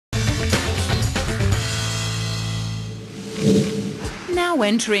Now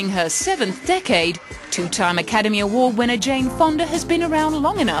entering her 7th decade, two-time Academy Award winner Jane Fonda has been around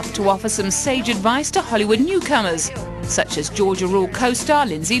long enough to offer some sage advice to Hollywood newcomers, such as Georgia Rule co-star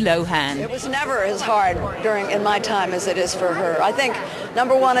Lindsay Lohan. It was never as hard in my time as it is for her. I think,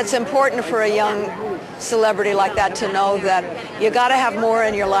 number one, it's important for a young celebrity like that to know that you got to have more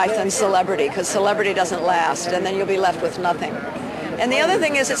in your life than celebrity, because celebrity doesn't last, and then you'll be left with nothing. And the other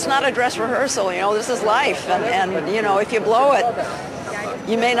thing is, it's not a dress rehearsal. You know, this is life, and you know, if you blow it,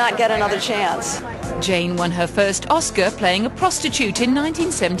 you may not get another chance. Jane won her first Oscar playing a prostitute in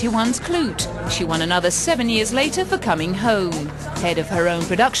 1971's Klute. She won another 7 years later for Coming Home. Head of her own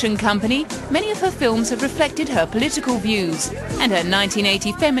production company, many of her films have reflected her political views, and her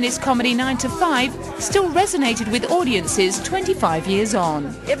 1980 feminist comedy 9 to 5 still resonated with audiences 25 years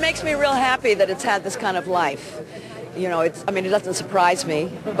on. It makes me real happy that it's had this kind of life. You know, it doesn't surprise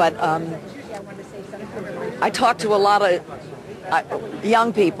me, but I talk to a lot of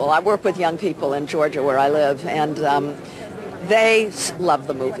young people. I work with young people in Georgia where I live, and they love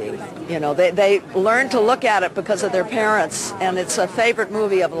the movie. You know, they learn to look at it because of their parents, and it's a favorite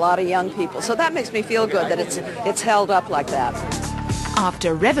movie of a lot of young people. So that makes me feel good that it's held up like that.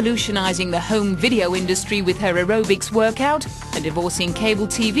 After revolutionizing the home video industry with her aerobics workout and divorcing cable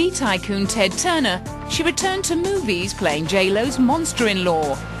TV tycoon Ted Turner, she returned to movies playing J-Lo's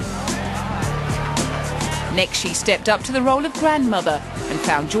monster-in-law. Next, she stepped up to the role of grandmother and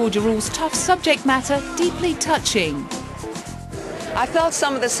found Georgia Rule's tough subject matter deeply touching. I felt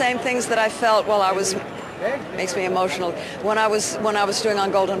some of the same things that I felt while I was, makes me emotional, when I was doing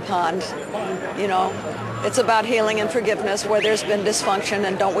On Golden Pond. You know, it's about healing and forgiveness where there's been dysfunction,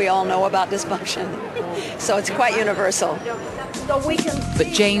 and don't we all know about dysfunction? So it's quite universal. But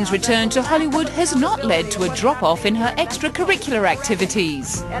Jane's return to Hollywood has not led to a drop-off in her extracurricular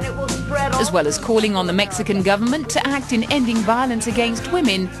activities. As well as calling on the Mexican government to act in ending violence against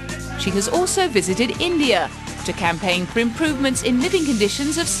women, she has also visited India to campaign for improvements in living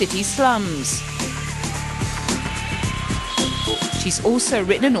conditions of city slums. She's also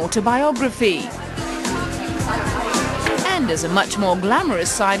written an autobiography. And as a much more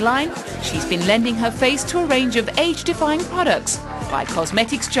glamorous sideline, she's been lending her face to a range of age-defying products by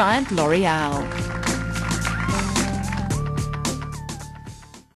cosmetics giant L'Oreal.